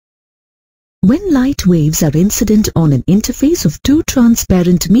When light waves are incident on an interface of two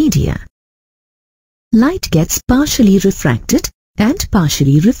transparent media, light gets partially refracted and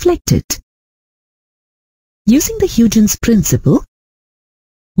partially reflected. Using the Huygens principle,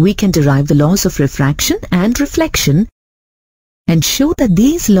 we can derive the laws of refraction and reflection and show that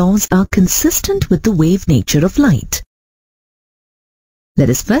these laws are consistent with the wave nature of light. Let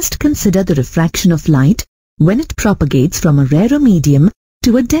us first consider the refraction of light when it propagates from a rarer medium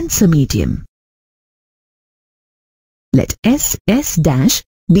to a denser medium. Let S'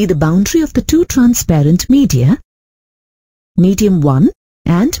 be the boundary of the two transparent media, medium 1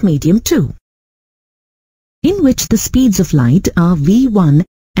 and medium 2, in which the speeds of light are v1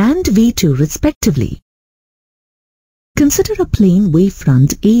 and v2 respectively. Consider a plane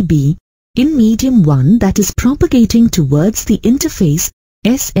wavefront AB in medium 1 that is propagating towards the interface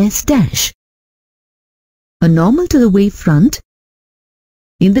SS'. A normal to the wavefront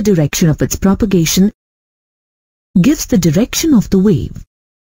in the direction of its propagation gives the direction of the wave.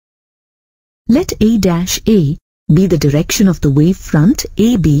 Let A' be the direction of the wavefront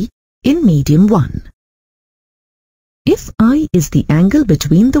AB in medium 1. If I is the angle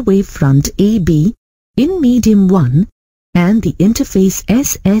between the wavefront AB in medium 1 and the interface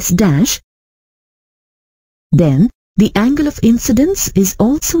SS', then the angle of incidence is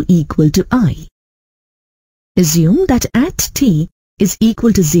also equal to I. Assume that at t is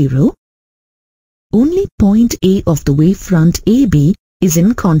equal to 0, only point A of the wavefront AB is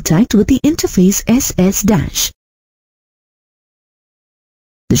in contact with the interface SS'.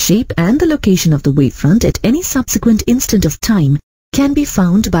 The shape and the location of the wavefront at any subsequent instant of time can be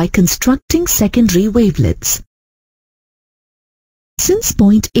found by constructing secondary wavelets. Since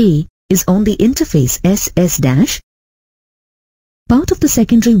point A is on the interface SS', part of the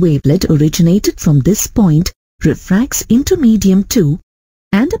secondary wavelet originated from this point refracts into medium 2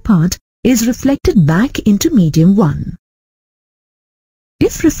 and a part is reflected back into medium 1.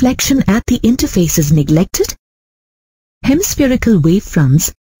 If reflection at the interface is neglected, hemispherical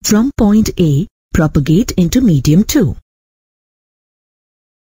wavefronts from point A propagate into medium 2.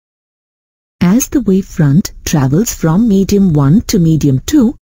 As the wavefront travels from medium 1 to medium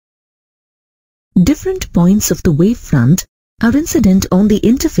 2, different points of the wavefront are incident on the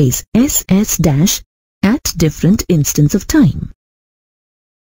interface SS' at different instants of time.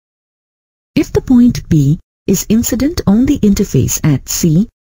 If the point B is incident on the interface at C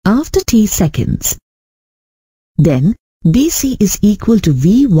after t seconds, then BC is equal to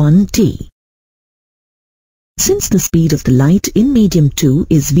V1t. Since the speed of the light in medium 2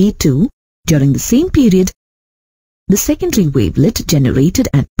 is V2, during the same period, the secondary wavelet generated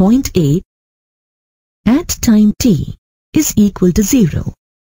at point A at time t is equal to 0,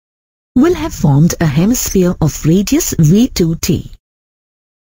 will have formed a hemisphere of radius V2t.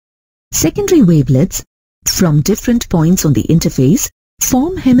 Secondary wavelets from different points on the interface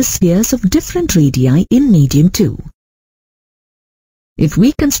form hemispheres of different radii in medium 2. If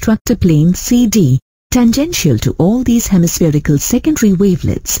we construct a plane CD tangential to all these hemispherical secondary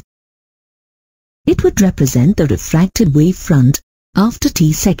wavelets, it would represent the refracted wavefront after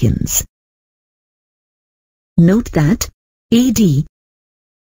t seconds. Note that AD,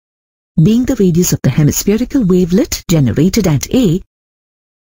 being the radius of the hemispherical wavelet generated at A,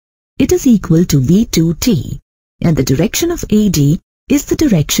 it is equal to V2t, and the direction of AD is the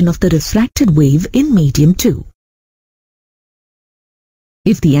direction of the refracted wave in medium 2.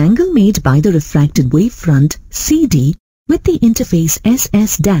 If the angle made by the refracted wavefront CD with the interface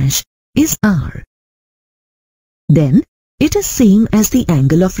SS' is R, then it is same as the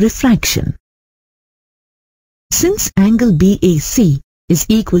angle of refraction. Since angle BAC is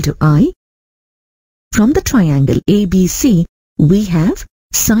equal to I, from the triangle ABC we have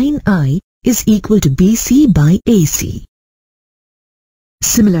sin I is equal to BC by AC.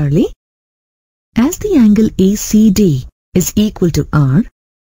 Similarly, as the angle ACD is equal to R,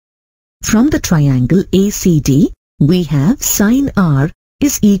 from the triangle ACD we have sin R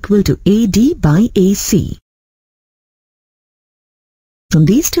is equal to AD by AC. From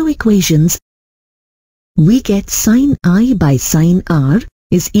these two equations, we get sin I by sin R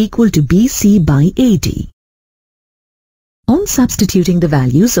is equal to BC by AD. On substituting the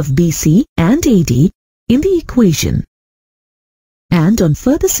values of BC and AD in the equation, and on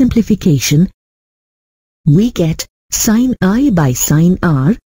further simplification, we get sin I by sin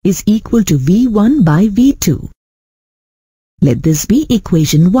R is equal to V1 by V2. Let this be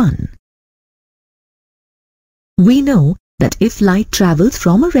equation 1. We know that if light travels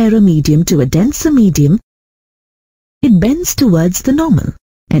from a rarer medium to a denser medium, it bends towards the normal,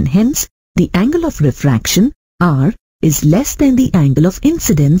 and hence the angle of refraction, R, is less than the angle of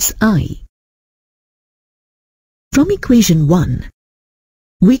incidence, I. From equation 1,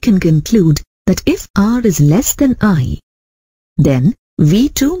 we can conclude that if R is less than I, then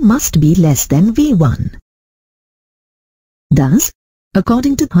V2 must be less than V1. Thus,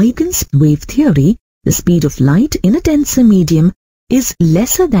 according to Huygens' wave theory, the speed of light in a denser medium is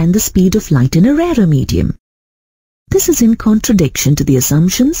lesser than the speed of light in a rarer medium. This is in contradiction to the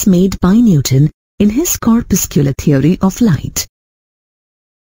assumptions made by Newton in his corpuscular theory of light.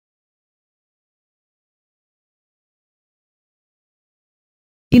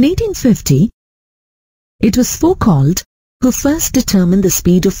 In 1850, it was Foucault who first determined the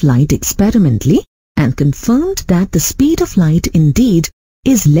speed of light experimentally and confirmed that the speed of light indeed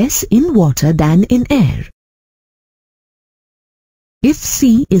is less in water than in air. If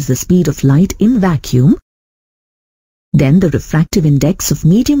c is the speed of light in vacuum, then the refractive index of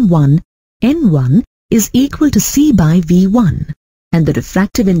medium 1, N1, is equal to c by V1, and the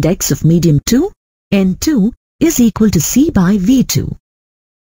refractive index of medium 2, N2, is equal to c by V2.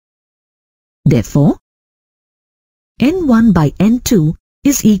 Therefore, N1 by N2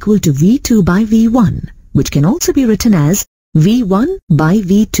 is equal to V2 by V1, which can also be written as V1 by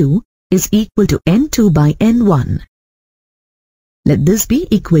V2 is equal to N2 by N1. Let this be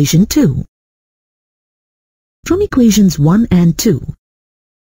equation 2. From equations 1 and 2,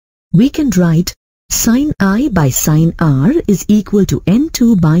 we can write sin I by sin R is equal to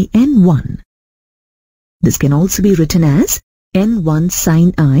N2 by N1. This can also be written as N1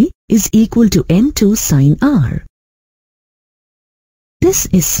 sin I is equal to N2 sin R. This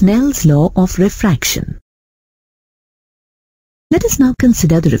is Snell's law of refraction. Let us now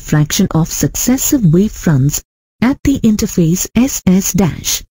consider the refraction of successive wave fronts at the interface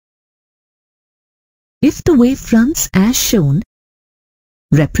SS'. If the wave fronts as shown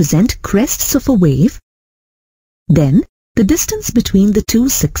represent crests of a wave, then the distance between the two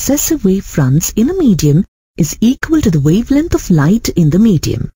successive wave fronts in a medium is equal to the wavelength of light in the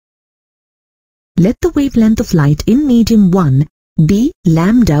medium. Let the wavelength of light in medium 1 be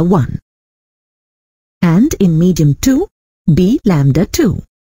lambda 1 and in medium 2 be lambda 2.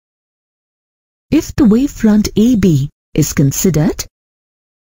 If the wavefront AB is considered,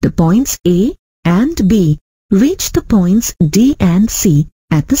 the points A and B reach the points D and C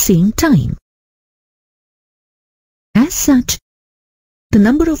at the same time. As such, the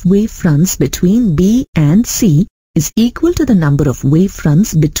number of wavefronts between B and C is equal to the number of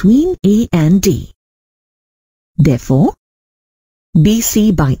wavefronts between A and D. Therefore,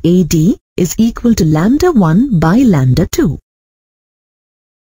 BC by AD is equal to lambda 1 by lambda 2.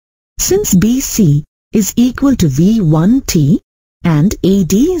 Since BC is equal to V1t and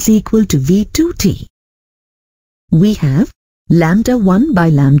AD is equal to V2t, we have lambda 1 by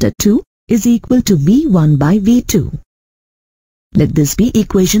lambda 2 is equal to V1 by V2. Let this be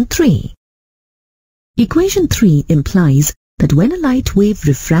equation 3. Equation 3 implies that when a light wave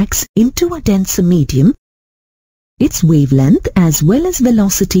refracts into a denser medium, its wavelength as well as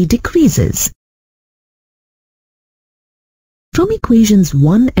velocity decreases. From equations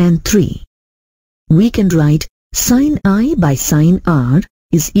 1 and 3, we can write sin I by sin R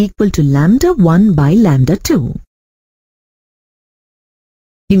is equal to lambda 1 by lambda 2.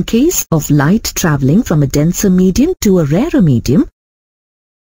 In case of light traveling from a denser medium to a rarer medium,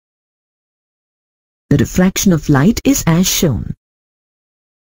 the refraction of light is as shown.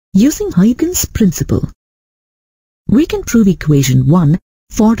 Using Huygens' principle, we can prove equation 1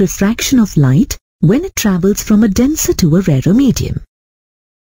 for refraction of light when it travels from a denser to a rarer medium.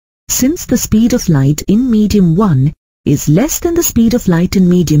 Since the speed of light in medium 1 is less than the speed of light in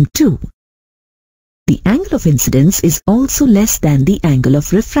medium 2, the angle of incidence is also less than the angle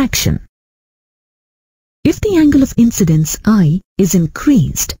of refraction. If the angle of incidence I is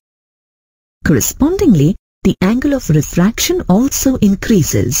increased, correspondingly, the angle of refraction also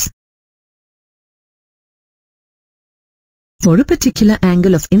increases. For a particular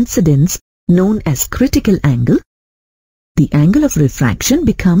angle of incidence known as critical angle, the angle of refraction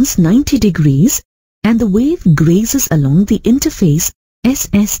becomes 90 degrees and the wave grazes along the interface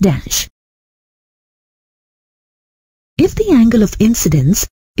SS'. If the angle of incidence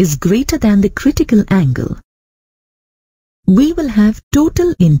is greater than the critical angle, we will have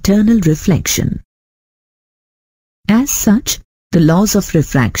total internal reflection. As such, the laws of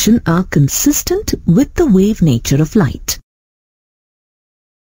refraction are consistent with the wave nature of light.